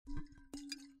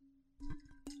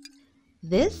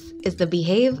This is the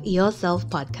Behave Yourself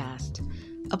podcast,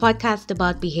 a podcast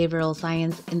about behavioral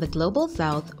science in the Global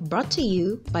South, brought to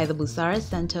you by the Busara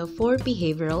Center for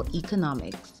Behavioral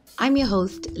Economics. I'm your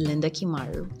host, Linda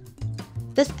Kimaru.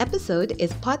 This episode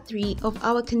is part 3 of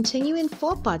our continuing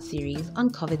 4-part series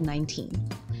on COVID-19.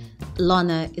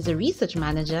 Lornah is a research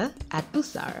manager at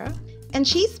Busara, and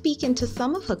she's speaking to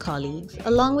some of her colleagues,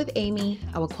 along with Amy,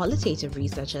 our qualitative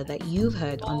researcher that you've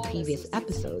heard on previous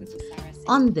episodes.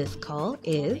 On this call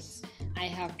is... I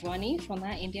have Dhwani from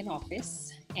our Indian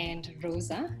office and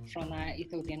Rosa from our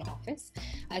Ethiopian office,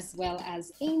 as well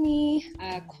as Amy,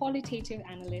 a qualitative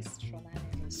analyst from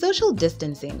our... Social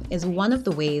distancing is one of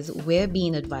the ways we're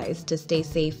being advised to stay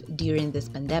safe during this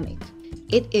pandemic.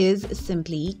 It is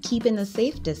simply keeping a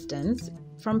safe distance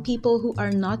from people who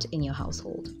are not in your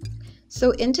household.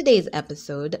 So in today's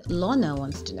episode, Lornah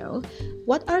wants to know,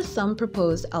 what are some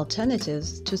proposed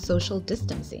alternatives to social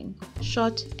distancing,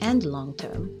 short and long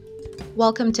term?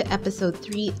 Welcome to episode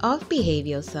 3 of Behave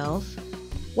Yourself.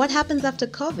 What happens after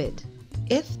COVID,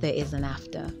 if there is an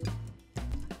after?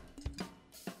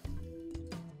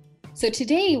 So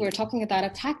today we're talking about a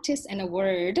practice and a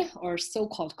word or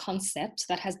so-called concept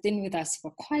that has been with us for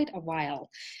quite a while.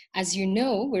 As you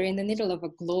know, we're in the middle of a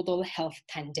global health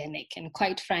pandemic, and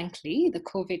quite frankly, the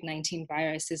COVID-19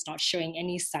 virus is not showing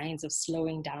any signs of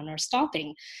slowing down or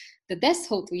stopping. The best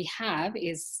hope we have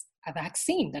is a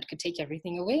vaccine that could take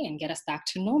everything away and get us back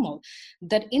to normal.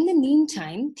 But in the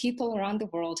meantime, people around the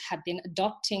world have been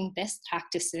adopting best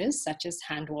practices such as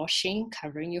hand washing,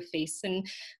 covering your face and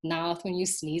mouth when you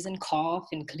sneeze and cough,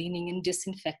 and cleaning and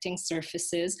disinfecting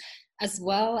surfaces, as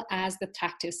well as the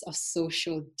practice of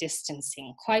social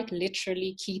distancing, quite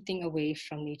literally keeping away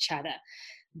from each other.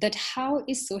 But how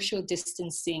is social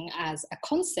distancing as a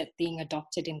concept being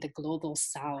adopted in the global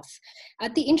South?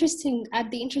 I'd be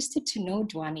interested to know,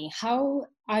 Dhwani, how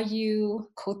are you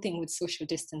coping with social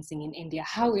distancing in India?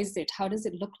 How is it? How does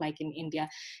it look like in India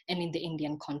and in the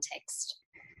Indian context?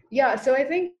 Yeah, so I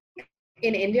think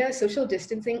in India, social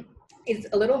distancing is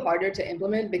a little harder to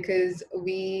implement because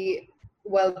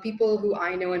people who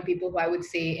I know and people who I would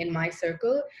say in my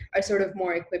circle are sort of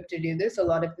more equipped to do this. A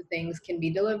lot of the things can be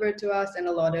delivered to us, and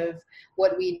a lot of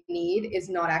what we need is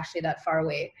not actually that far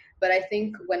away. But I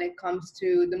think when it comes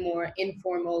to the more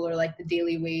informal or like the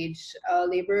daily wage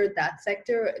labor, that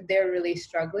sector, they're really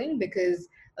struggling because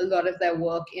a lot of their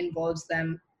work involves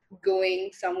them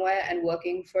going somewhere and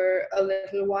working for a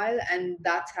little while, and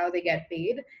that's how they get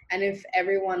paid. And if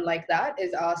everyone like that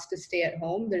is asked to stay at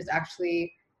home, there's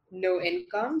actually no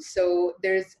income. So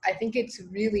I think it's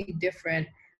really different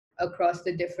across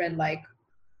the different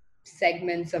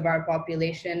segments of our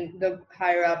population. The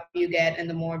higher up you get and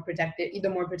the more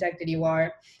protected you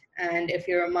are. And if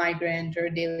you're a migrant or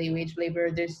a daily wage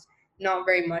laborer, there's not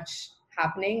very much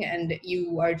happening, and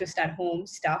you are just at home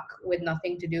stuck with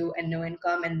nothing to do and no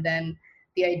income. And then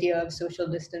the idea of social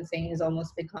distancing has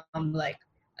almost become like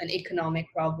an economic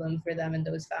problem for them and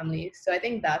those families. So I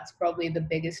think that's probably the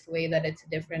biggest way that it's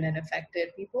different and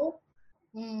affected people.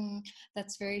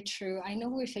 That's very true. I know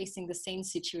we're facing the same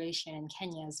situation in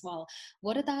Kenya as well.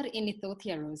 What about in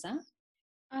Ethiopia, Rosa?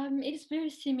 It's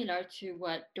very similar to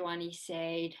what Dhwani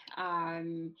said.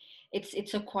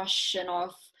 It's a question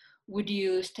of, would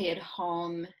you stay at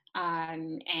home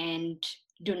and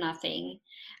do nothing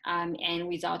and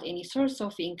without any source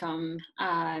of income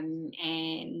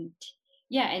and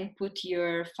put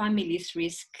your family's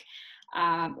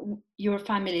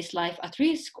life at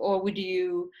risk, or would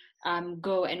you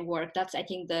go and work? That's, I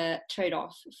think, the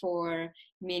trade-off for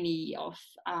many of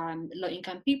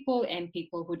low-income people and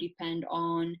people who depend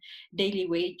on daily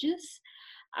wages.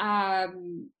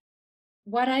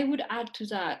 What I would add to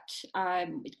that,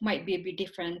 it might be a bit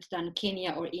different than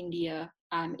Kenya or India,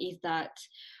 is that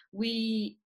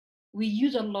we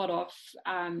use a lot of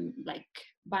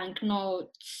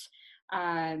banknotes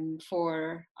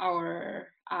for our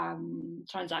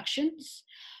transactions.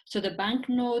 So the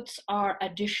banknotes are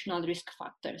additional risk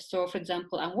factors. So for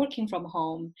example, I'm working from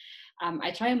home.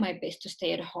 I try my best to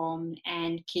stay at home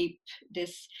and keep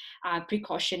this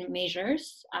precaution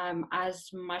measures as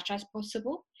much as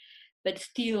possible. But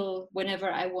still,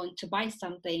 whenever I want to buy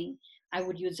something, I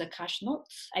would use the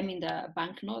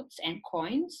banknotes and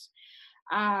coins.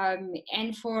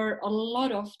 And for a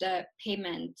lot of the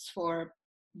payments, for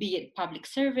be it public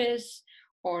service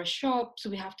or shops,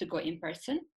 we have to go in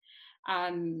person.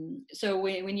 So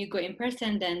when you go in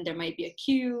person, then there might be a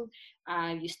queue.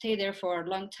 You stay there for a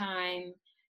long time.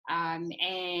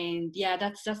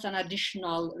 That's an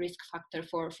additional risk factor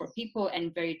for people,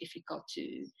 and very difficult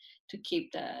to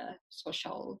keep the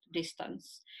social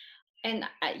distance. And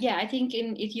yeah, I think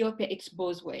in Ethiopia, it's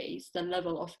both ways. The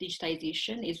level of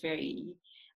digitization is very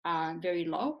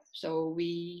low. So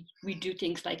we do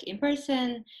things like in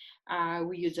person.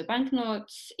 We use the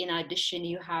banknotes. In addition,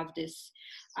 you have this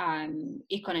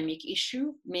economic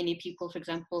issue. Many people, for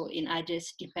example, in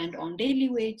Addis, depend on daily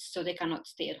wage, so they cannot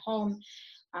stay at home,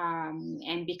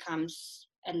 and becomes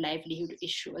a livelihood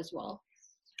issue as well.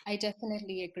 I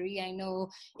definitely agree. I know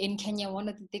in Kenya, one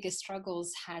of the biggest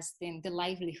struggles has been the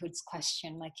livelihoods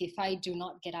question. Like, if I do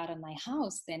not get out of my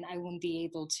house, then I won't be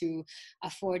able to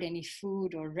afford any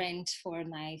food or rent for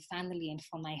my family and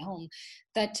for my home.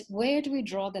 But where do we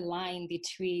draw the line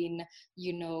between,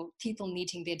 people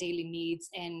meeting their daily needs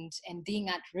and being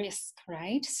at risk,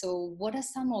 right? So what are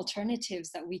some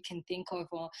alternatives that we can think of,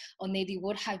 or maybe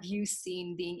what have you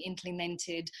seen being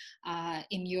implemented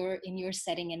in your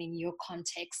setting and in your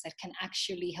context that can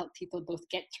actually help people both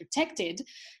get protected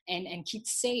and keep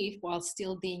safe while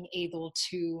still being able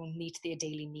to meet their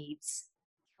daily needs?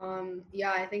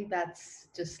 Yeah, I think that's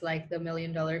just like the $1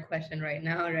 million question right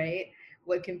now, right?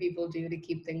 What can people do to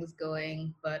keep things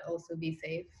going, but also be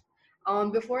safe?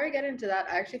 Before I get into that,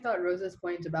 I actually thought Rosa's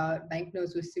point about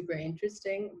banknotes was super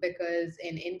interesting because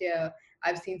in India,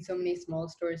 I've seen so many small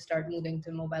stores start moving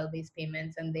to mobile-based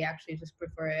payments, and they actually just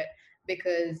prefer it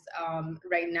because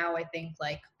right now I think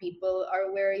like people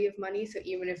are wary of money, so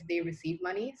even if they receive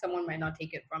money, someone might not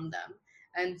take it from them.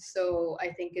 And so I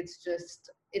think it's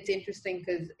interesting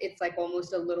because it's like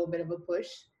almost a little bit of a push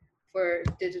for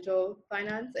digital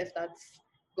finance if that's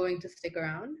going to stick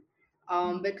around.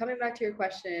 But coming back to your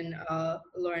question,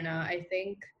 Lorna, I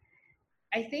think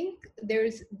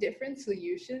there's different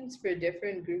solutions for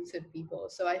different groups of people.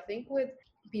 So I think with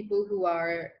people who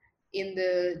are in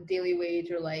the daily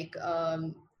wage or like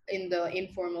in the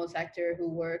informal sector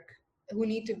who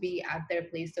need to be at their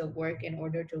place of work in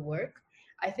order to work,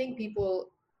 I think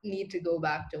people need to go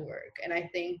back to work. And I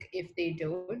think if they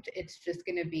don't, it's just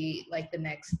going to be like the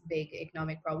next big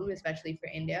economic problem, especially for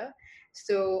India.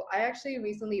 So I actually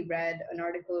recently read an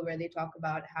article where they talk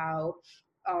about how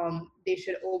they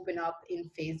should open up in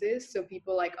phases. So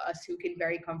people like us who can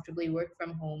very comfortably work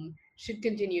from home should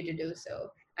continue to do so.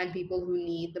 And people who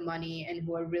need the money and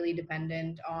who are really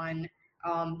dependent on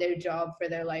their job for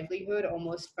their livelihood,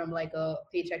 almost from like a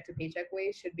paycheck to paycheck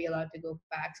way, should be allowed to go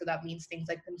back. So that means things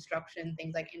like construction,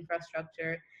 things like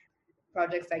infrastructure,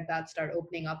 projects like that start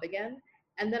opening up again.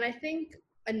 And then I think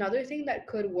another thing that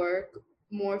could work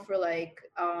more for like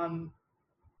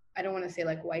I don't want to say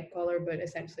like white collar, but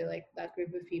essentially like that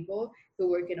group of people who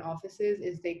work in offices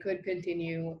is they could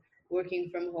continue working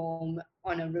from home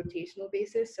on a rotational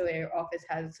basis. So your office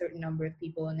has a certain number of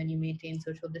people and then you maintain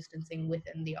social distancing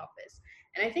within the office.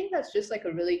 And I think that's just like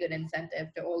a really good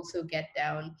incentive to also get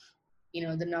down,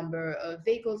 the number of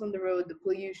vehicles on the road, the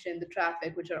pollution, the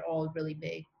traffic, which are all really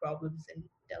big problems in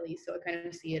Delhi. So I kind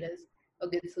of see it as a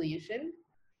good solution.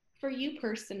 For you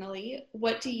personally,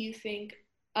 what do you think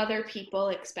other people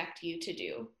expect you to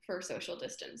do for social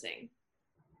distancing?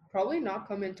 Probably not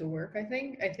come into work, I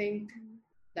think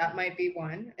that might be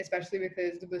one, especially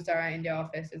because the Busara India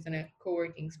office is in a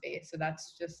co-working space. So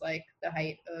that's just like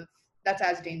that's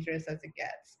as dangerous as it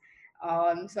gets.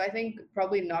 So I think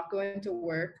probably not go into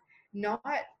work, not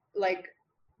like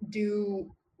do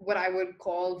what I would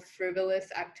call frivolous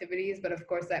activities, but of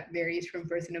course that varies from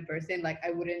person to person. Like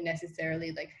I wouldn't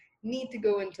necessarily like need to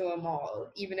go into a mall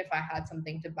even if I had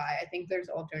something to buy. I think there's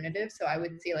alternatives. So I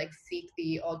would say like seek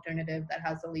the alternative that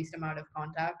has the least amount of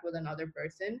contact with another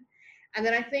person. And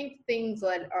then I think things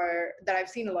that I've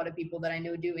seen a lot of people that I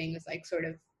know doing is like sort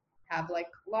of have like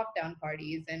lockdown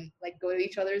parties and like go to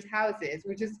each other's houses,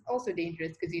 which is also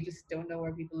dangerous because you just don't know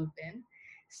where people have been.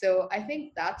 So I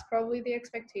think that's probably the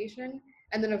expectation.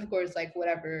 And then of course, like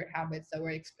whatever habits that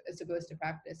we're supposed to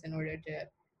practice in order to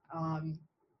um,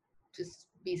 just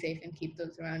be safe and keep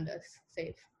those around us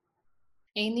safe.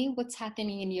 Amy, what's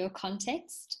happening in your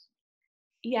context?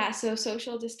 Yeah, so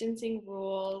social distancing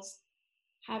rules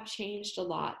have changed a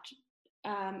lot.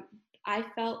 I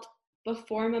felt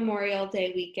before Memorial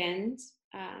Day weekend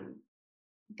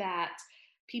that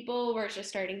people were just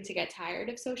starting to get tired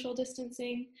of social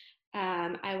distancing.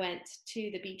 I went to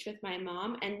the beach with my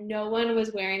mom and no one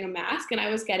was wearing a mask, and I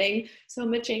was getting so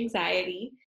much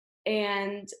anxiety.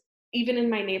 And even in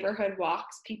my neighborhood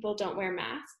walks, people don't wear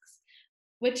masks,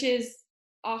 which is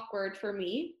awkward for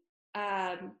me.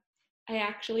 I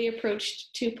actually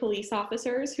approached 2 police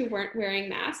officers who weren't wearing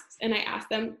masks, and I asked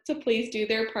them to please do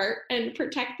their part and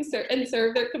protect and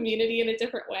serve their community in a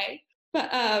different way. But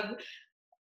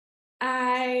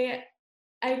I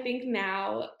think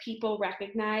now people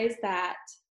recognize that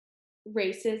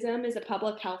racism is a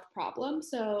public health problem.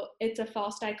 So it's a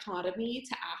false dichotomy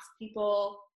to ask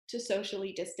people to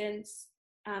socially distance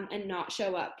and not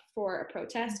show up for a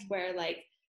protest, where like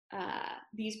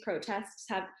these protests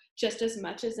have just as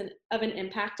much as of an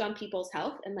impact on people's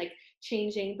health and like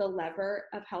changing the lever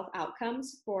of health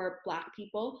outcomes for Black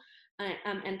people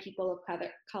and people of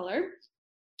color.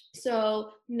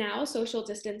 So now social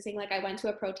distancing, like I went to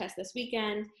a protest this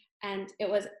weekend and it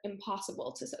was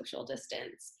impossible to social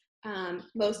distance.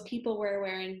 Most people were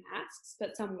wearing masks,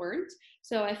 but some weren't.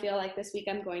 So I feel like this week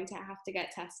I'm going to have to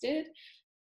get tested,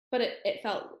 but it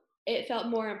felt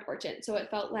more important. So it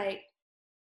felt like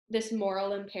this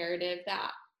moral imperative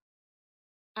that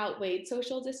outweighed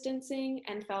social distancing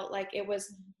and felt like it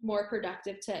was more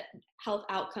productive to health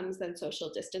outcomes than social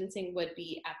distancing would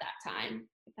be at that time,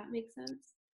 if that makes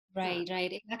sense. Right.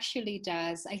 It actually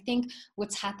does. I think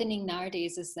what's happening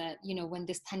nowadays is that, when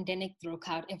this pandemic broke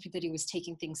out, everybody was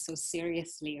taking things so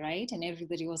seriously, right? And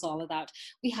everybody was all about,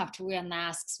 we have to wear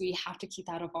masks, we have to keep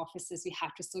out of offices, we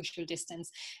have to social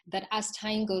distance. That as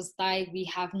time goes by, we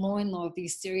have more and more of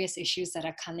these serious issues that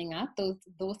are coming up,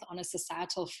 both on a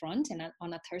societal front and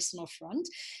on a personal front,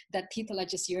 that people are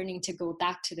just yearning to go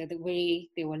back to the way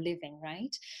they were living,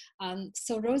 right?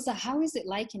 So Rosa, how is it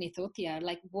like in Ethiopia?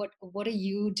 Like, what are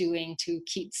you doing to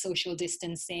keep social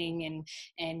distancing,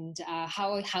 and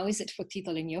how is it for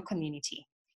people in your community?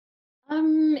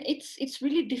 It's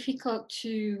really difficult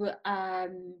to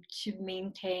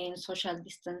maintain social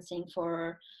distancing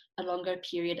for a longer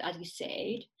period, as you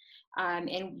said.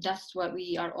 And that's what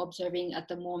we are observing at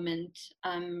the moment.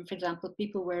 For example,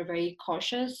 people were very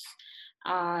cautious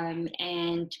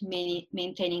and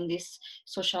maintaining this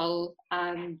social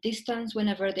distance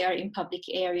whenever they are in public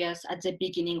areas at the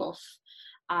beginning of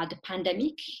the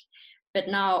pandemic. But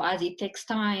now, as it takes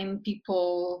time,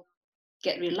 people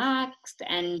get relaxed,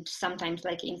 and sometimes,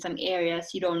 like in some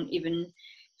areas, you don't even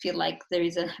feel like there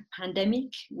is a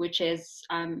pandemic, which is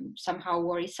somehow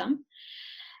worrisome.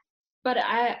 But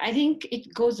I think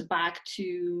it goes back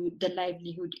to the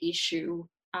livelihood issue,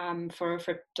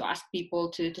 to ask people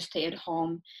to stay at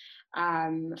home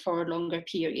for a longer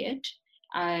period.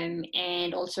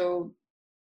 And also,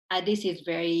 this is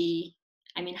very,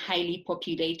 highly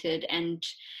populated, and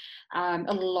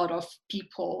a lot of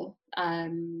people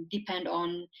depend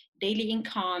on daily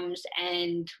incomes,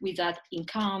 and with that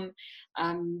income,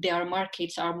 their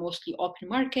markets are mostly open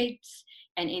markets.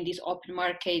 And in these open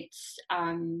markets,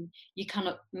 you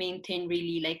cannot maintain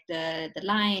really like the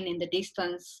line and the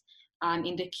distance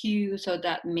in the queue, so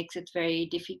that makes it very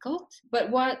difficult. But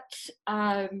what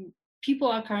people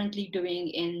are currently doing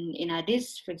in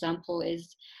Addis, for example,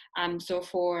 is so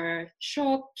for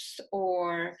shops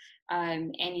or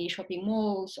any shopping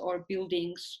malls or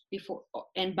buildings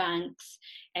and banks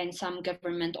and some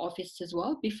government offices as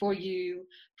well, before you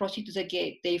proceed to the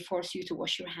gate, they force you to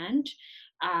wash your hand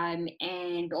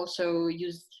and also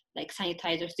use like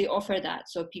sanitizers. They offer that,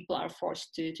 so people are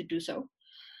forced to do so.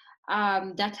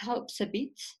 That helps a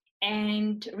bit.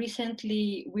 And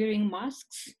recently, wearing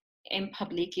masks in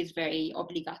public is very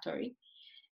obligatory.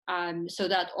 So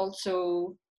that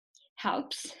also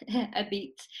helps a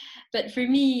bit. But for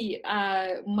me,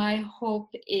 my hope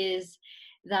is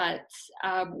that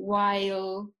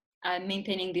while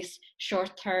maintaining these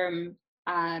short-term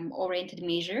oriented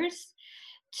measures,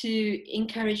 to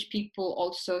encourage people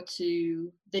also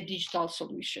to the digital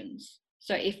solutions.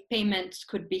 So if payments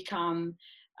could become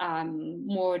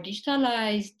more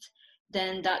digitalized,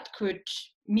 then that could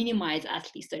minimize at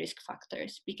least the risk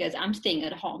factors, because I'm staying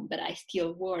at home, but I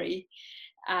still worry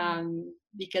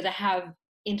because I have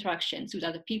interactions with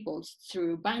other people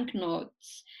through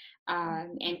banknotes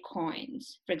and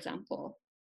coins, for example.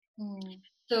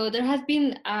 So there has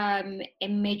been a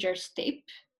major step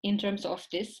in terms of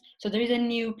this. So there is a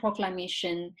new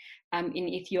proclamation in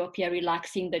Ethiopia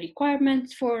relaxing the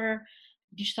requirements for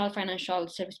digital financial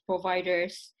service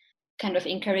providers, kind of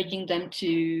encouraging them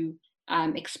to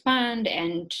expand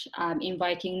and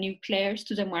inviting new players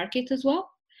to the market as well.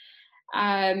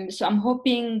 So I'm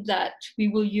hoping that we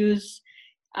will use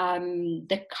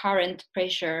the current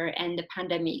pressure and the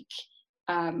pandemic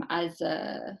as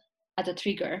a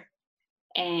trigger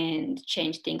and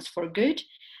change things for good.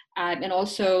 And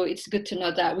also, it's good to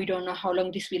know that we don't know how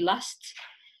long this will last.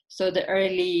 So the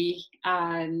early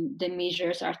the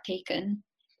measures are taken,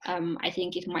 I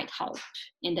think it might help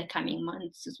in the coming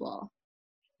months as well.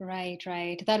 Right,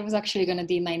 right. That was actually going to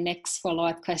be my next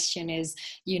follow-up question is,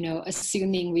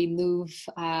 assuming we move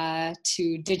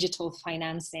to digital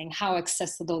financing, how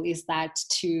accessible is that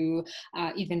to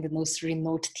even the most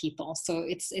remote people? So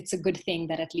it's a good thing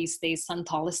that at least there's some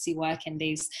policy work and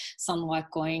there's some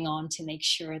work going on to make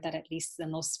sure that at least the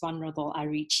most vulnerable are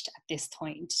reached at this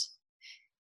point.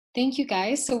 Thank you,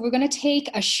 guys. So we're going to take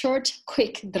a short,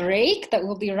 quick break that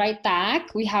we'll be right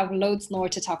back. We have loads more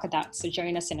to talk about, so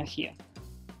join us in a few.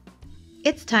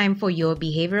 It's time for your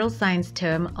behavioral science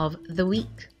term of the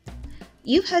week.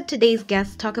 You've heard today's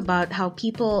guests talk about how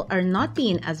people are not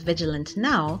being as vigilant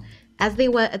now as they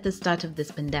were at the start of this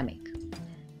pandemic.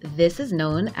 This is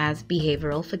known as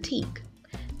behavioral fatigue,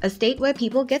 a state where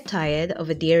people get tired of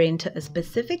adhering to a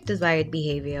specific desired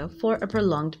behavior for a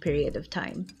prolonged period of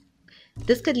time.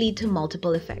 This could lead to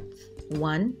multiple effects.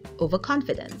 1.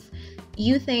 Overconfidence.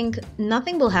 You think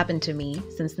nothing will happen to me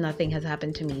since nothing has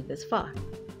happened to me this far.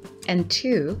 And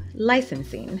 2.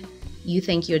 Licensing. You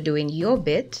think you're doing your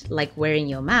bit, like wearing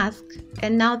your mask,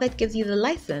 and now that gives you the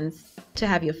license to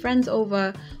have your friends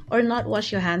over or not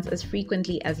wash your hands as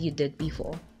frequently as you did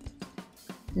before.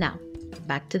 Now,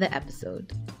 back to the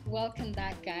episode. Welcome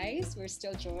back, guys. We're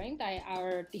still joined by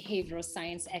our behavioral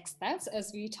science experts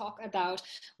as we talk about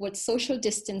what social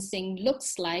distancing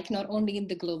looks like, not only in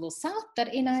the global south,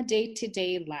 but in our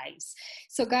day-to-day lives.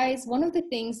 So, guys, one of the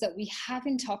things that we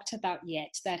haven't talked about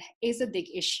yet that is a big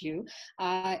issue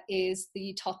is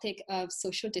the topic of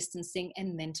social distancing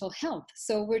and mental health.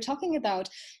 So we're talking about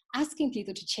asking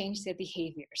people to change their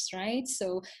behaviors, right?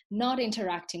 So not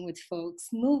interacting with folks,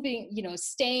 moving,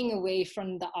 staying away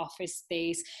from the office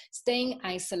space, staying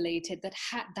isolated, that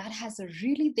has a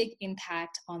really big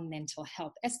impact on mental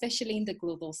health, especially in the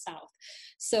global south.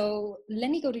 So let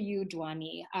me go to you,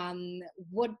 Dhwani.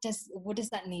 What does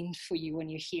that mean for you when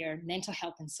you hear mental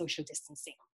health and social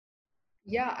distancing?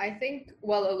 Yeah, I think,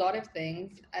 well, a lot of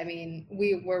things. I mean,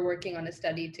 we were working on a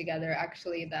study together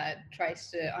actually that tries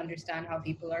to understand how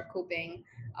people are coping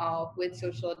with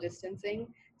social distancing.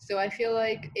 So I feel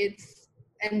like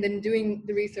and then doing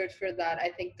the research for that, I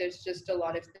think there's just a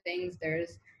lot of things.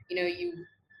 There's,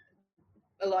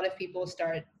 a lot of people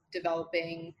start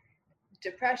developing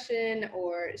depression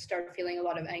or start feeling a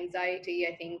lot of anxiety.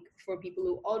 I think for people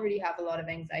who already have a lot of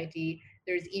anxiety,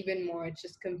 there's even more. It's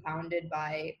just compounded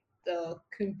by the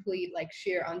complete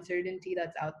sheer uncertainty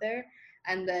that's out there.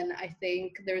 And then I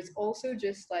think there's also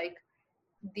just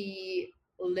the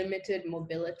limited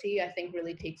mobility, I think,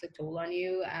 really takes a toll on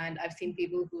you. And I've seen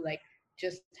people who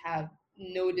just have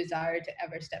no desire to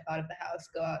ever step out of the house,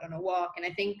 go out on a walk. And I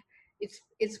think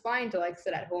it's fine to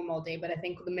sit at home all day, but I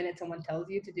think the minute someone tells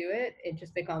you to do it, it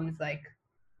just becomes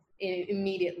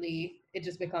immediately it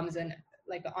just becomes an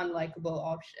unlikable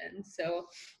option. So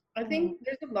I think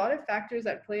there's a lot of factors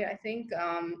at play. I think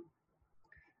I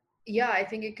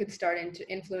think it could start into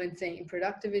influencing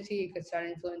productivity. It could start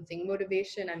influencing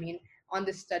motivation. I mean, on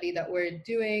this study that we're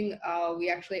doing, we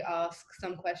actually ask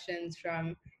some questions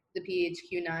from the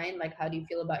PHQ-9, like how do you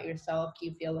feel about yourself? Do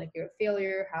you feel like you're a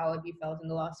failure? How have you felt in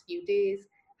the last few days?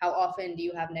 How often do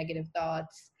you have negative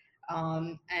thoughts?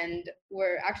 And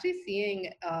we're actually seeing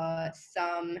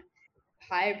some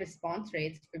high response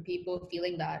rates for people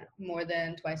feeling that more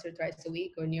than twice or thrice a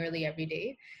week or nearly every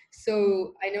day.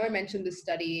 So I know I mentioned this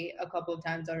study a couple of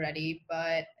times already,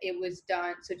 but it was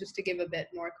done. So just to give a bit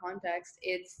more context,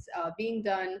 it's being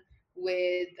done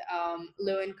with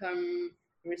low-income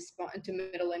to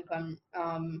middle-income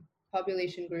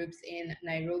population groups in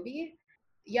Nairobi.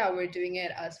 Yeah, we're doing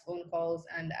it as phone calls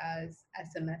and as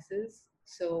SMSs.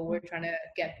 So we're trying to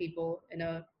get people in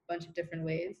a bunch of different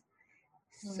ways.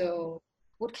 So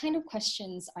what kind of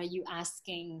questions are you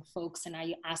asking folks, and are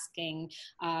you asking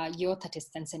your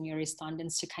participants and your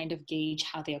respondents to kind of gauge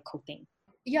how they are coping?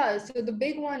 Yeah, so the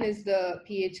big one is the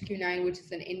PHQ-9, which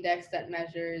is an index that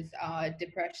measures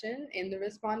depression in the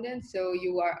respondents. So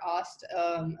you are asked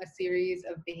a series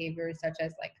of behaviors such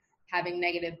as having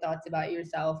negative thoughts about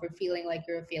yourself or feeling like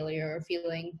you're a failure or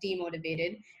feeling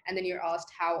demotivated. And then you're asked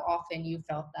how often you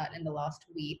felt that in the last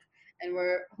week. And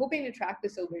we're hoping to track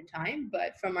this over time,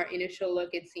 but from our initial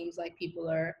look, it seems like people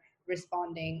are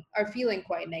feeling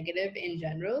quite negative in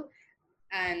general.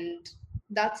 And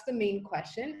that's the main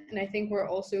question. And I think we're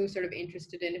also sort of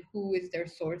interested in who is their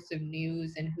source of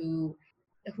news and who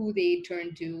they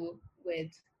turn to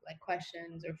with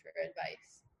questions or for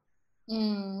advice.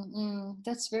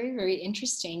 That's very, very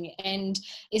interesting. And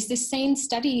is the same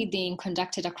study being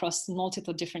conducted across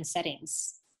multiple different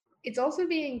settings? It's also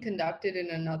being conducted in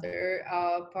another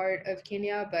part of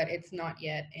Kenya, but it's not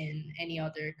yet in any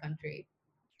other country.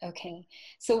 Okay.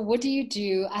 So what do you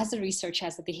do as a researcher,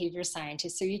 as a behavior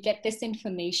scientist? So you get this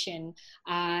information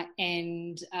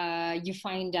and you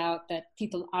find out that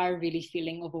people are really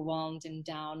feeling overwhelmed and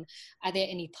down. Are there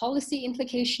any policy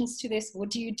implications to this? What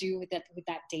do you do with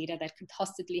that data that could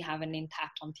possibly have an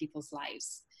impact on people's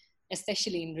lives,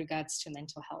 especially in regards to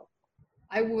mental health?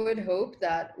 I would hope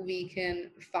that we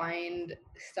can find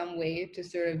some way to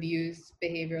sort of use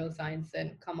behavioral science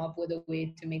and come up with a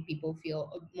way to make people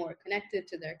feel more connected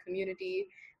to their community,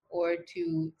 or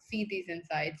to feed these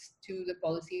insights to the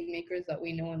policymakers that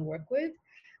we know and work with,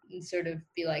 and sort of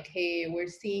be like, hey, we're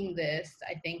seeing this.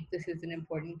 I think this is an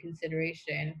important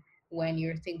consideration when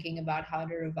you're thinking about how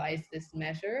to revise this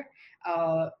measure.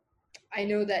 Uh, I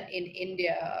know that in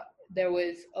India, there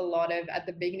was a lot of, at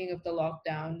the beginning of the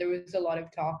lockdown, there was a lot of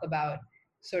talk about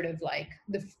sort of like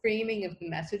the framing of the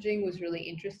messaging was really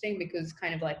interesting, because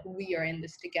kind of like, we are in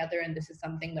this together and this is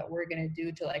something that we're going to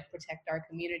do to like protect our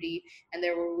community. And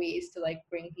there were ways to like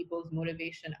bring people's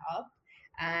motivation up.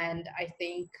 And I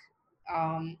think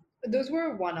those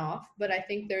were one off, but I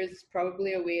think there's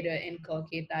probably a way to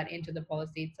inculcate that into the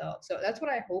policy itself. So that's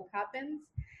what I hope happens.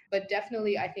 But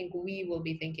definitely, I think we will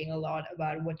be thinking a lot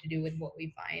about what to do with what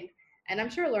we find. And I'm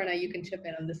sure, Lorna, you can chip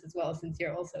in on this as well, since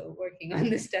you're also working on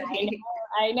the study.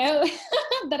 I know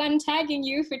that I'm tagging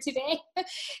you for today.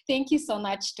 Thank you so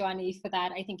much, Dhwani, for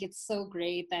that. I think it's so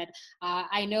great that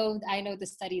I know the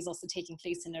study is also taking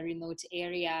place in a remote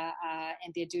area,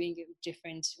 and they're doing it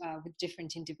with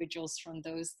different individuals from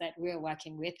those that we're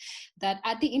working with. That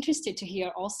I'd be interested to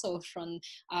hear also from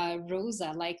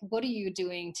Rosa, like, what are you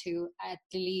doing to at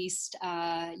least,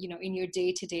 in your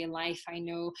day-to-day life? I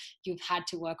know you've had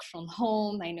to work from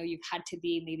home. I know you've had to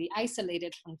be maybe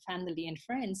isolated from family and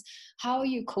friends. How are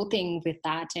you coping with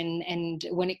that? And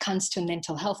when it comes to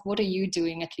mental health, what are you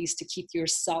doing at least to keep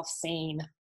yourself sane?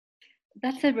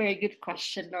 That's a very good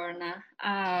question, Lorna.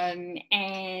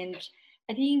 And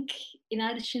I think in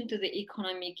addition to the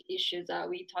economic issues that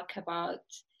we talk about,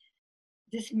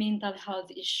 this mental health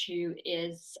issue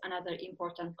is another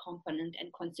important component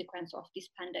and consequence of this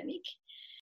pandemic.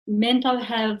 Mental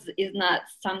health is not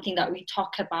something that we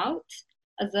talk about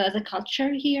as a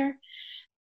culture here.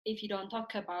 If you don't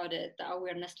talk about it, the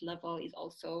awareness level is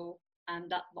also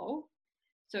that low.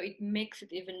 So it makes it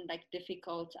even like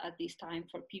difficult at this time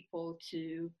for people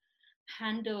to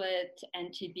handle it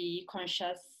and to be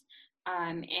conscious,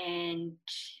 and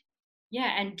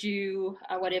do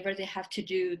whatever they have to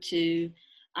do to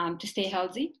stay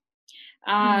healthy.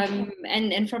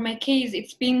 And for my case,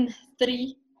 it's been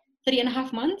three and a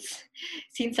half months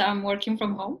since I'm working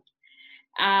from home.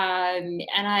 And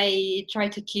I try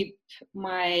to keep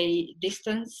my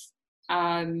distance.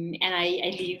 And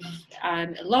I live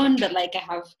alone, but like I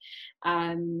have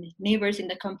neighbors in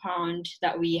the compound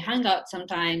that we hang out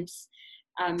sometimes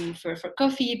for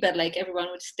coffee, but like everyone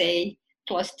would stay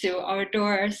close to our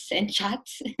doors and chat.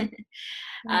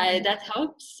 That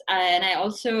helps. And I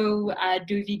also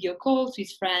do video calls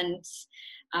with friends,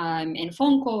 and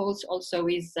phone calls also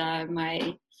with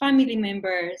my family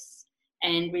members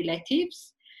and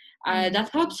relatives. That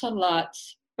helps a lot.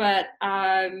 But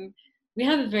we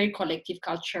have a very collective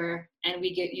culture, and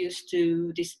we get used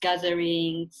to these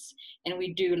gatherings, and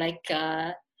we do like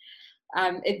a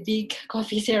big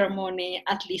coffee ceremony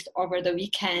at least over the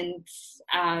weekends.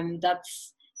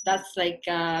 That's like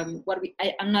I'm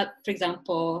not, for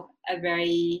example, a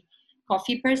very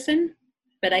coffee person,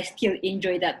 but I still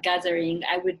enjoy that gathering.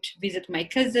 I would visit my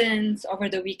cousins over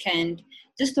the weekend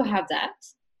just to have that.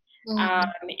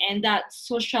 And that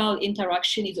social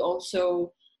interaction is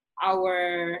also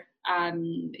our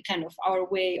kind of our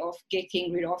way of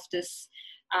getting rid of this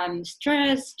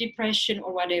stress, depression,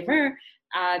 or whatever,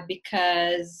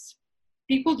 because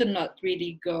people do not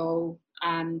really go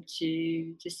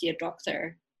to see a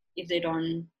doctor if they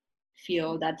don't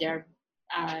feel that they're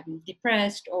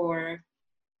depressed or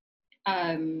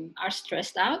are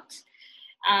stressed out.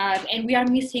 And we are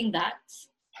missing that.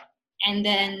 And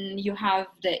then you have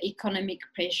the economic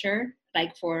pressure,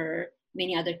 like for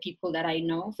many other people that I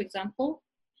know, for example.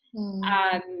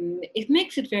 It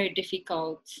makes it very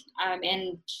difficult.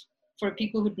 And for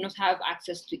people who do not have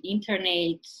access to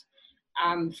internet,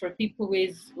 for people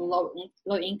with low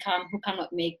income who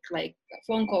cannot make like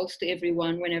phone calls to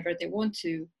everyone whenever they want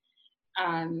to,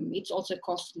 it's also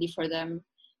costly for them.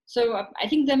 So I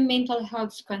think the mental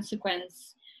health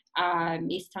consequence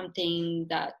is something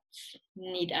that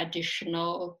need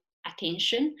additional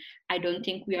attention. I don't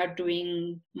think we are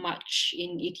doing much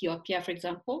in Ethiopia, for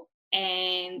example.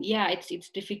 And yeah, it's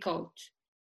difficult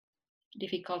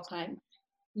time.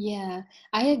 Yeah,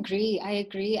 I agree. I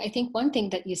agree. I think one thing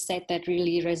that you said that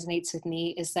really resonates with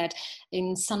me is that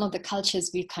in some of the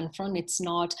cultures we confront, it's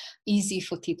not easy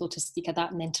for people to speak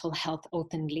about mental health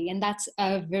openly. And that's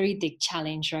a very big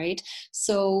challenge, right?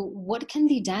 So, what can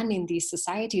be done in these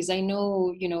societies? I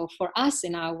know, for us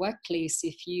in our workplace,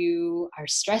 if you are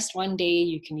stressed one day,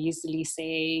 you can easily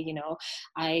say,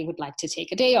 I would like to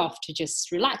take a day off to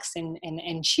just relax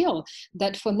and chill.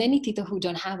 But for many people who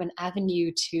don't have an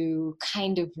avenue to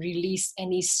kind of release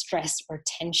any stress or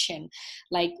tension,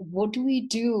 like what do we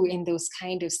do in those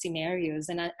kind of scenarios?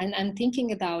 And I'm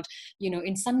thinking about,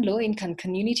 in some low income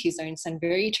communities or in some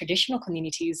very traditional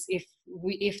communities,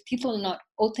 if people are not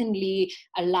openly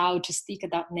allowed to speak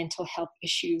about mental health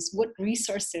issues, what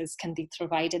resources can be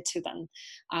provided to them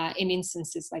in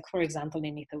instances like, for example,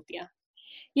 in Ethiopia?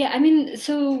 Yeah, I mean,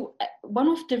 so one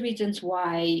of the reasons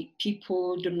why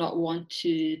people do not want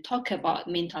to talk about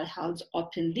mental health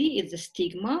openly is the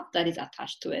stigma that is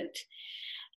attached to it.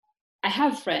 I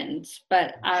have friends,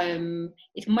 but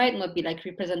it might not be like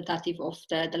representative of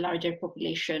the larger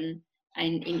population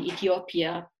in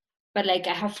Ethiopia. But like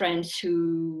I have friends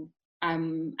who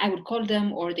I would call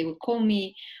them or they would call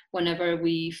me whenever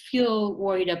we feel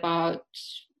worried about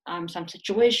some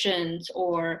situations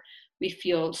or we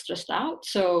feel stressed out.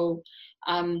 So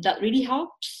that really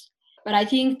helps. But I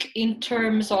think in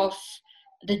terms of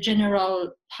the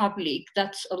general public,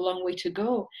 that's a long way to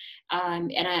go.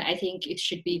 And I think it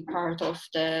should be part of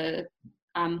the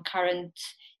current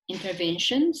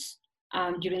interventions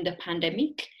during the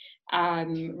pandemic,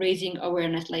 raising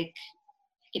awareness like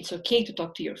it's okay to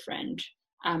talk to your friend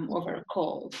over a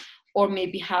call, or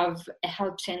maybe have a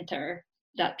help center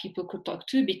that people could talk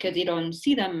to because they don't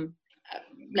see them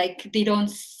like they don't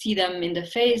see them in the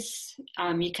face.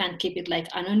 You can't keep it like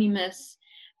anonymous,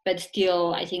 but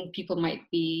still I think people might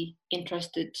be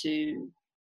interested to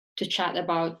chat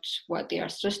about what they are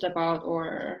stressed about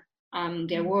or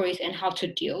their worries and how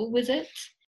to deal with it.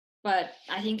 But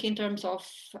I think in terms of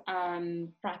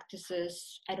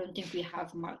practices, I don't think we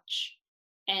have much.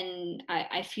 And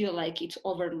I feel like it's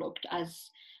overlooked as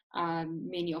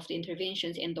many of the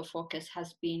interventions and the focus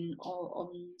has been all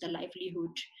on the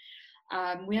livelihood.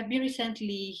 We have been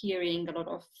recently hearing a lot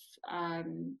of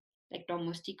like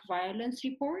domestic violence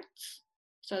reports.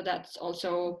 So that's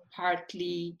also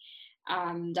partly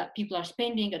that people are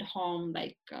spending at home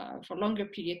like for longer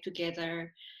period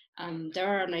together. There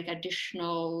are like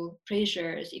additional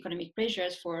pressures, economic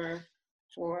pressures for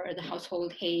the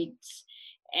household heads,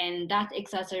 and that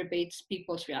exacerbates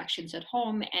people's reactions at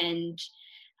home. And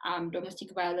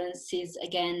domestic violence is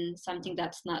again something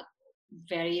that's not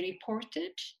very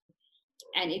reported,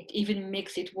 and it even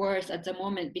makes it worse at the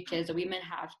moment because the women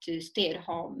have to stay at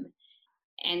home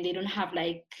and they don't have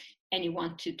like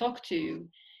anyone to talk to,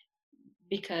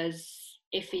 because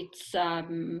if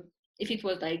it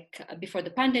was like before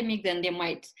the pandemic, then they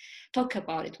might talk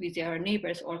about it with their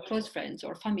neighbors or close friends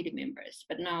or family members.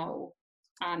 But now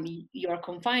you are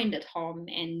confined at home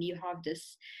and you have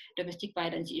this domestic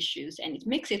violence issues, and it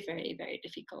makes it very, very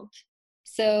difficult.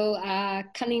 So,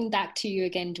 coming back to you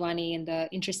again, Dhwani, and the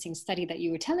interesting study that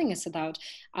you were telling us about,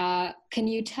 can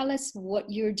you tell us what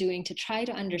you're doing to try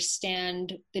to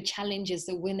understand the challenges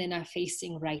that women are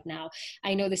facing right now?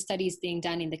 I know the study is being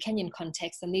done in the Kenyan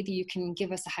context, and maybe you can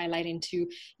give us a highlight into,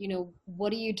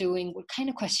 what are you doing? What kind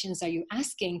of questions are you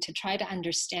asking to try to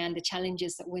understand the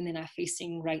challenges that women are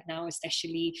facing right now,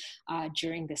 especially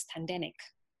during this pandemic?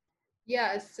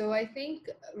 Yeah, so I think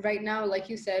right now, like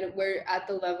you said, we're at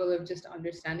the level of just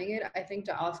understanding it. I think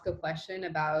to ask a question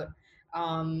about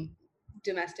um,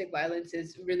 domestic violence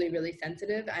is really, really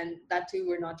sensitive. And that too,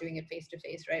 we're not doing it face to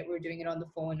face, right? We're doing it on the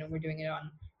phone and we're doing it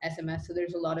on SMS. So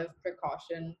there's a lot of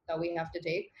precaution that we have to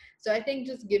take. So I think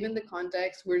just given the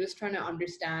context, we're just trying to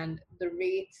understand the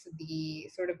rates, the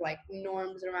sort of like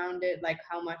norms around it, like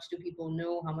how much do people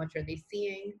know, how much are they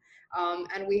seeing?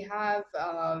 And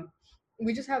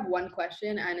we just have one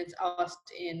question and it's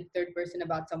asked in third person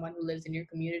about someone who lives in your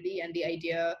community. And the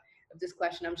idea of this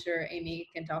question, I'm sure Amy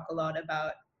can talk a lot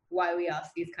about why we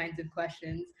ask these kinds of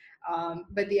questions.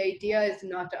 But the idea is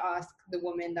not to ask the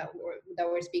woman that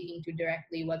we're speaking to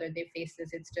directly whether they face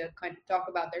this. It's to kind of talk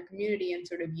about their community and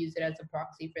sort of use it as a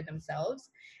proxy for themselves.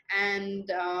 And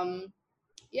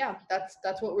yeah,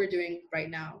 that's what we're doing right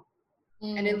now.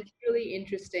 And Mm. it's really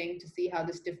interesting to see how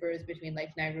this differs between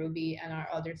like Nairobi and our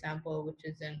other sample, which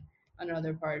is in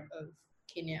another part of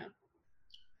Kenya.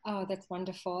 Oh, that's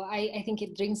wonderful. I think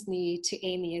it brings me to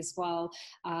Amy as well,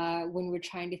 when we're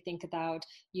trying to think about,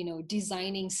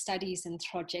 designing studies and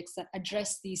projects that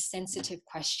address these sensitive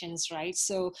questions, right?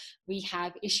 So we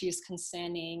have issues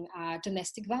concerning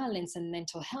domestic violence and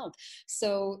mental health.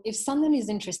 So if someone is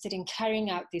interested in carrying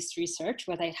out this research,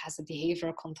 whether it has a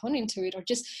behavioral component to it or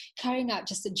just carrying out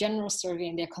just a general survey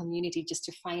in their community just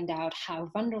to find out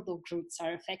how vulnerable groups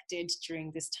are affected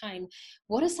during this time,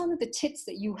 what are some of the tips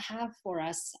that you have for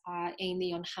us,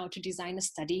 Amy, on how to design a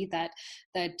study that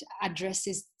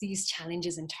addresses these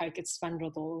challenges and targets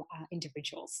vulnerable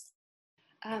individuals?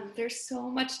 There's so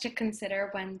much to consider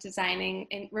when designing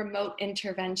remote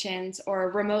interventions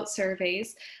or remote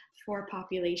surveys for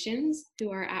populations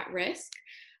who are at risk.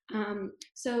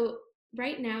 So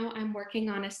right now I'm working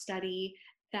on a study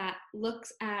that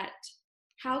looks at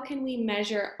how can we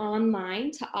measure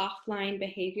online to offline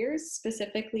behaviors,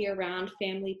 specifically around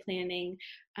family planning,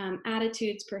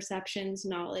 attitudes, perceptions,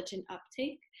 knowledge, and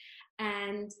uptake.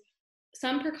 And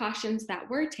some precautions that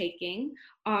we're taking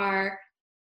are,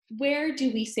 where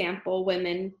do we sample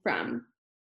women from?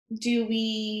 Do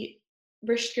we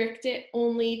restrict it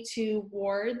only to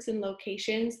wards and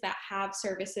locations that have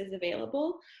services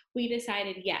available? We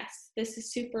decided, yes, this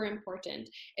is super important.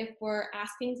 If we're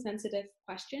asking sensitive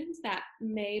questions that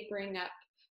may bring up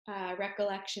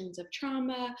recollections of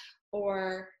trauma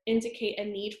or indicate a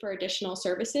need for additional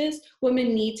services,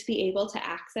 women need to be able to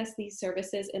access these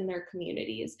services in their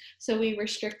communities. So we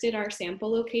restricted our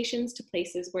sample locations to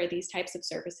places where these types of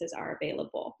services are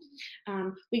available.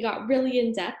 We got really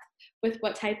in depth with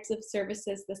what types of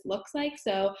services this looks like.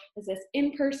 So is this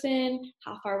in person?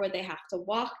 How far would they have to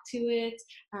walk to it?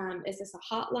 Is this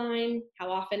a hotline?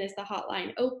 How often is the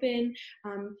hotline open?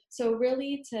 So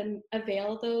really to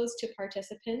avail those to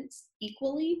participants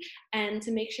equally and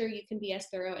to make sure you can be as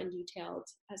thorough and detailed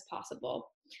as possible.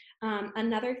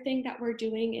 Another thing that we're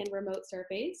doing in remote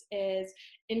surveys is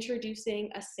introducing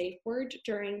a safe word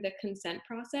during the consent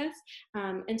process,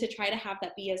 and to try to have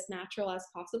that be as natural as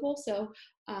possible. So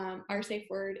our safe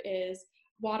word is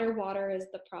water, water is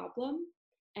the problem.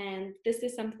 And this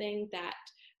is something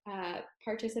that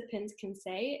participants can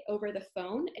say over the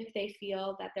phone if they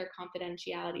feel that their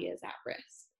confidentiality is at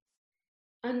risk.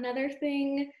 Another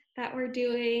thing that we're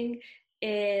doing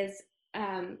is,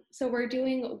 so we're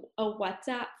doing a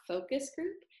WhatsApp focus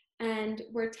group, and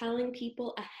we're telling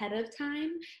people ahead of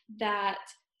time that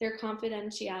their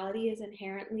confidentiality is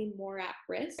inherently more at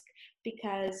risk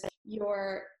because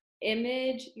your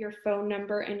image, your phone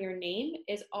number, and your name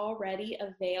is already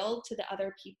availed to the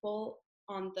other people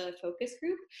on the focus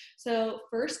group. So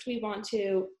first we want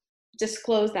to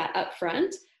disclose that up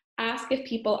front, ask if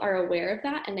people are aware of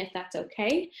that and if that's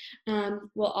okay.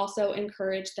 We'll also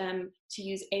encourage them to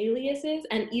use aliases,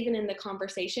 and even in the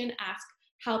conversation, ask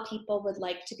how people would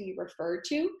like to be referred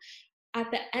to. At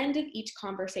the end of each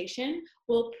conversation,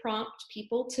 we'll prompt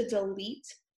people to delete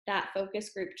that focus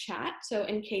group chat. So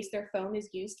in case their phone is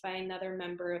used by another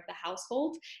member of the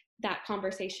household, that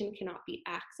conversation cannot be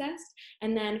accessed.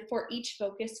 And then for each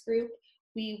focus group,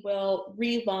 we will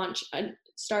relaunch and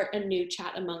start a new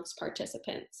chat amongst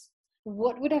participants.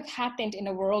 What would have happened in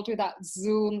a world without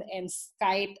Zoom and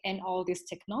Skype and all this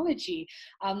technology?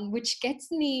 Which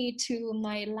gets me to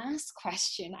my last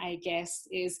question, I guess,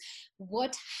 is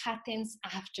what happens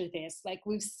after this? Like,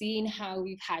 we've seen how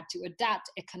we've had to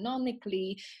adapt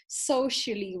economically,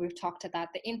 socially. We've talked about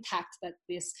the impact that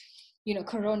this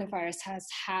coronavirus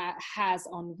has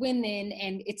on women,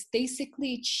 and it's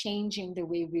basically changing the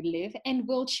way we live and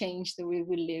will change the way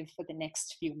we live for the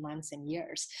next few months and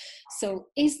years. So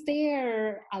is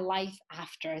there a life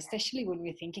after, especially when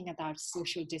we're thinking about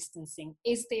social distancing?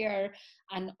 Is there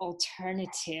an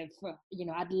alternative?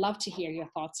 I'd love to hear your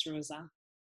thoughts, Rosa.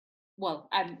 Well,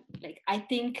 I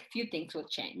think few things will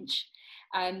change.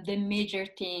 The major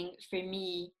thing for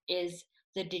me is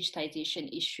the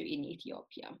digitization issue in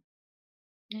Ethiopia.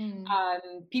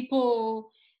 People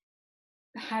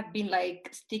have been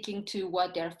sticking to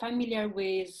what they're familiar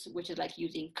with, which is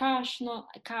using cash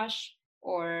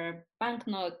or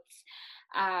banknotes,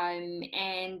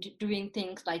 and doing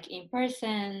things in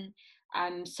person.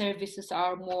 Services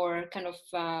are more kind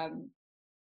of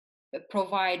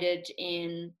provided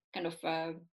in kind of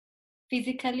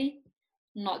physically,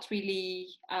 not really.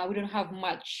 We don't have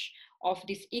much of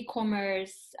this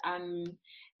e-commerce,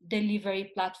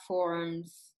 delivery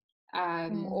platforms,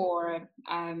 or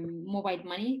mobile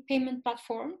money payment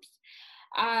platforms.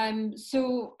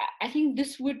 So I think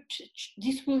this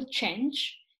will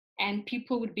change, and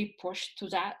people would be pushed to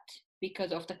that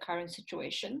because of the current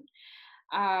situation.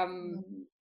 And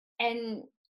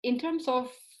in terms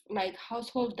of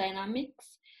household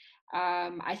dynamics,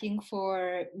 I think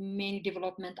for many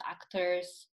development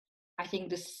actors, I think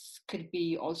this could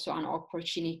be also an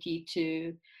opportunity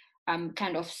to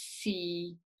kind of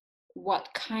see what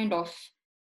kind of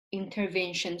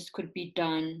interventions could be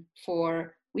done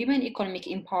for women economic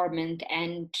empowerment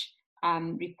and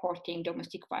reporting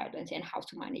domestic violence and how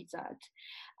to manage that.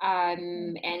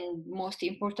 And most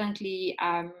importantly,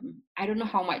 I don't know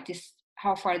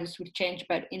how far this will change,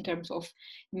 but in terms of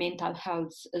mental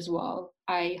health as well,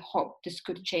 I hope this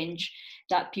could change,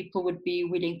 that people would be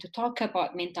willing to talk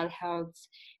about mental health,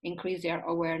 increase their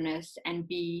awareness, and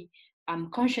be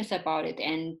conscious about it,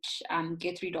 and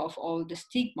get rid of all the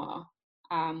stigma,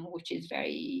 which is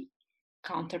very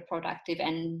counterproductive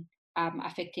and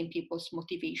affecting people's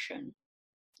motivation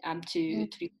to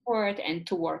report and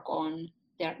to work on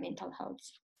their mental health.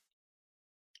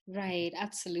 Right,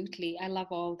 absolutely. I love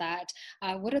all that.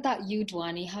 What about you,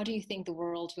 Dhwani? How do you think the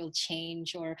world will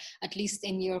change, or at least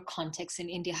in your context in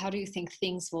India, how do you think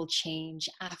things will change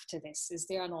after this? Is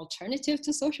there an alternative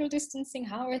to social distancing?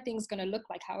 How are things going to look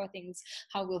like? How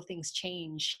will things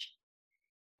change?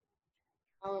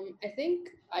 I think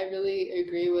I really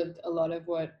agree with a lot of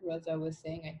what Rosa was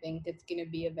saying. I think it's going to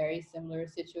be a very similar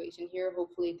situation here.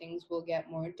 Hopefully, things will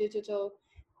get more digital.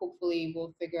 Hopefully,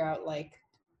 we'll figure out like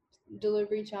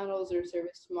delivery channels or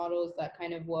service models that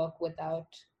kind of work without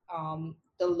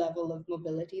the level of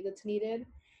mobility that's needed.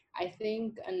 I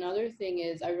think another thing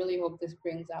is I really hope this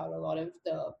brings out a lot of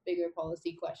the bigger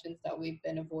policy questions that we've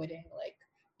been avoiding, like,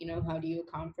 how do you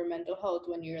account for mental health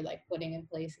when you're like putting in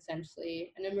place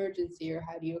essentially an emergency, or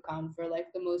how do you account for like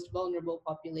the most vulnerable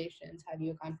populations? How do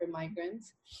you account for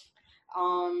migrants?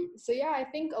 So yeah, I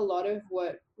think a lot of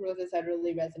what Rosa said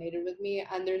really resonated with me.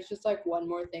 And there's just like one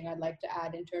more thing I'd like to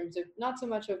add in terms of not so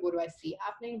much of what do I see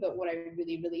happening, but what I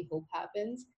really, really hope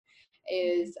happens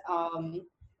is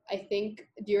I think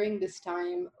during this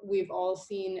time, we've all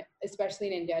seen, especially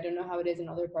in India, I don't know how it is in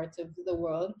other parts of the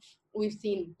world, we've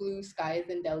seen blue skies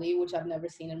in Delhi, which I've never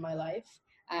seen in my life.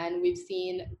 And we've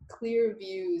seen clear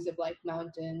views of like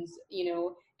mountains,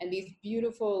 and these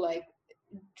beautiful, like,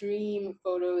 dream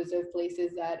photos of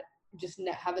places that just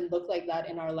haven't looked like that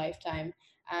in our lifetime.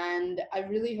 And I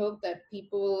really hope that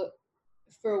people,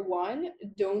 for one,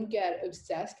 don't get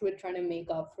obsessed with trying to make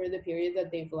up for the period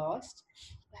that they've lost,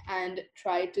 and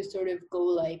try to sort of go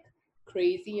like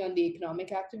crazy on the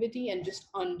economic activity and just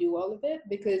undo all of it,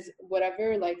 because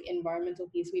whatever like environmental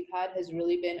peace we've had has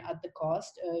really been at the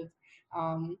cost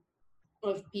um,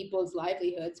 of people's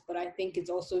livelihoods. But I think it's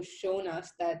also shown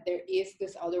us that there is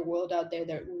this other world out there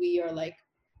that we are like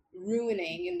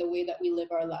ruining in the way that we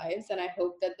live our lives. And I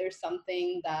hope that there's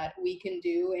something that we can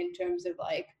do in terms of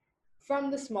like,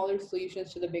 from the smaller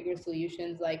solutions to the bigger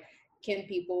solutions, like, can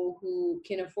people who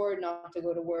can afford not to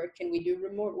go to work, can we do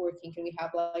remote working? Can we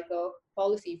have like a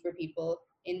policy for people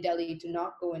in Delhi to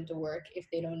not go into work if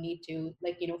they don't need to,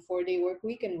 like, 4-day work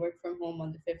week and work from home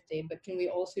on the fifth day? But can we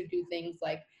also do things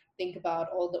like think about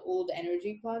all the old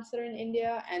energy plants that are in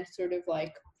India and sort of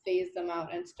like phase them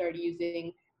out and start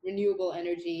using renewable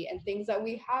energy and things that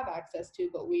we have access to,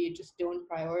 but we just don't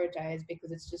prioritize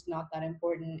because it's just not that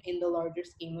important in the larger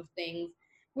scheme of things,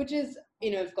 which is,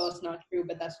 of course not true,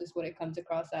 but that's just what it comes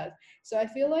across as. So I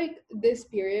feel like this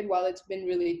period, while it's been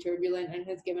really turbulent and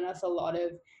has given us a lot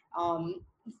of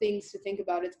things to think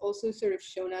about, it's also sort of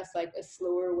shown us like a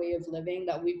slower way of living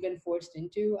that we've been forced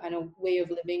into, and a way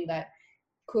of living that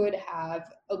could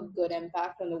have a good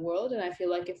impact on the world. And I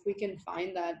feel like if we can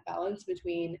find that balance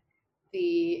between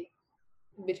the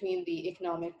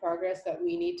economic progress that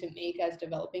we need to make as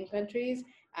developing countries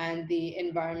and the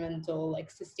environmental,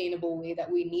 like, sustainable way that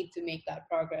we need to make that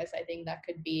progress, I think that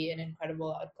could be an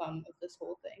incredible outcome of this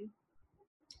whole thing.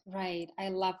 Right. I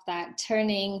love that.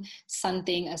 Turning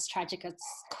something as tragic as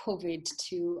COVID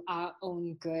to our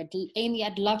own good. Amy,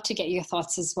 I'd love to get your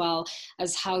thoughts as well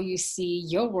as how you see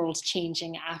your world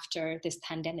changing after this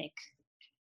pandemic.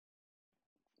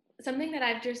 Something that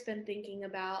I've just been thinking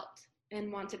about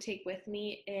and want to take with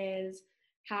me is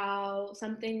how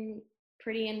something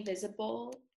pretty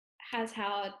invisible has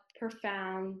had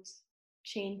profound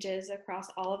changes across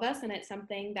all of us, and it's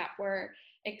something that we're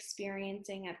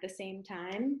experiencing at the same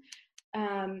time.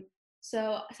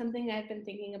 So something I've been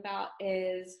thinking about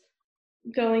is,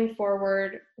 going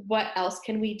forward, what else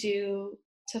can we do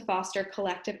to foster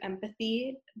collective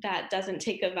empathy that doesn't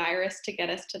take a virus to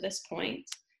get us to this point?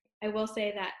 I will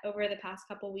say that over the past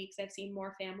couple weeks, I've seen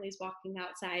more families walking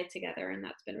outside together, and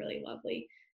that's been really lovely.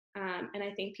 And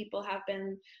I think people have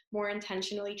been more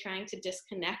intentionally trying to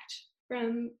disconnect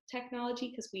from technology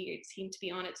because we seem to be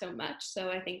on it so much.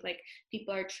 So I think like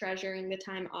people are treasuring the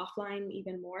time offline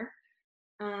even more.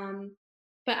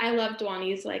 But I love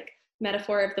Dhwani's like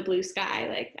metaphor of the blue sky.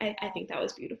 Like, I think that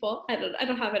was beautiful. I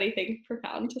don't have anything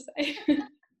profound to say.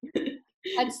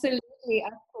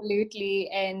 Absolutely.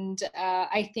 And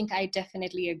I think I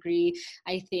definitely agree.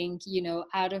 I think,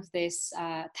 out of this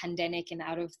pandemic and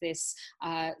out of this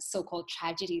so-called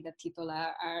tragedy that people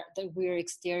that we're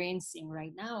experiencing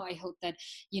right now, I hope that,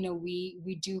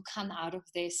 we do come out of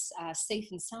this safe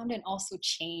and sound, and also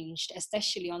changed,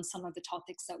 especially on some of the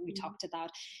topics that we talked about,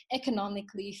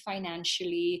 economically,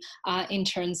 financially, in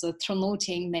terms of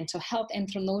promoting mental health and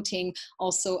promoting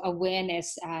also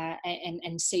awareness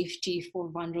and safety for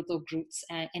vulnerable groups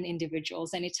and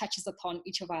individuals. And it touches upon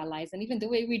each of our lives, and even the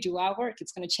way we do our work.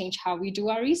 It's going to change how we do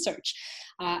our research,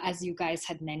 as you guys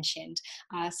had mentioned.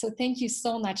 So thank you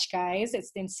so much, guys.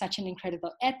 It's been such an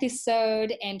incredible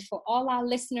episode. And for all our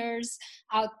listeners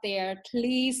out there,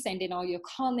 please send in all your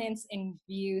comments and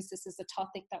views. This is a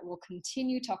topic that we'll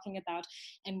continue talking about,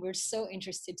 and we're so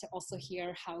interested to also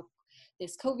hear how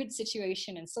this COVID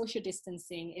situation and social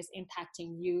distancing is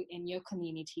impacting you in your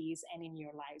communities and in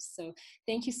your lives. So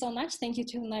thank you so much. Thank you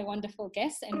to my wonderful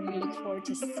guests, and we look forward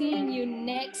to seeing you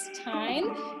next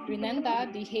time. Remember,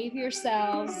 behave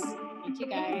yourselves. Thank you,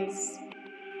 guys.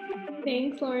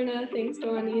 Thanks, Lorna. Thanks,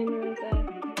 Dhwani and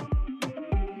Rosa.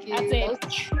 That's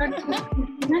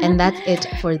it. And that's it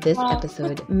for this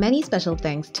episode. Many special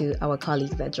thanks to our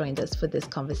colleagues that joined us for this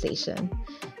conversation.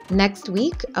 Next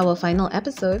week, our final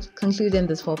episode, concluding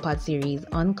this 4-part series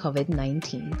on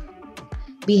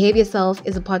COVID-19. Behave Yourself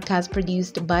is a podcast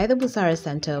produced by the Busara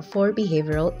Center for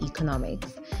Behavioral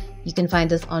Economics. You can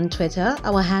find us on Twitter.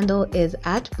 Our handle is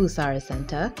 @Busara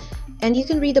Center, and you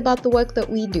can read about the work that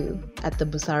we do at the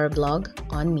Busara blog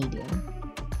on Medium.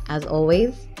 As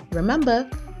always, remember,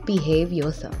 behave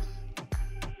yourself.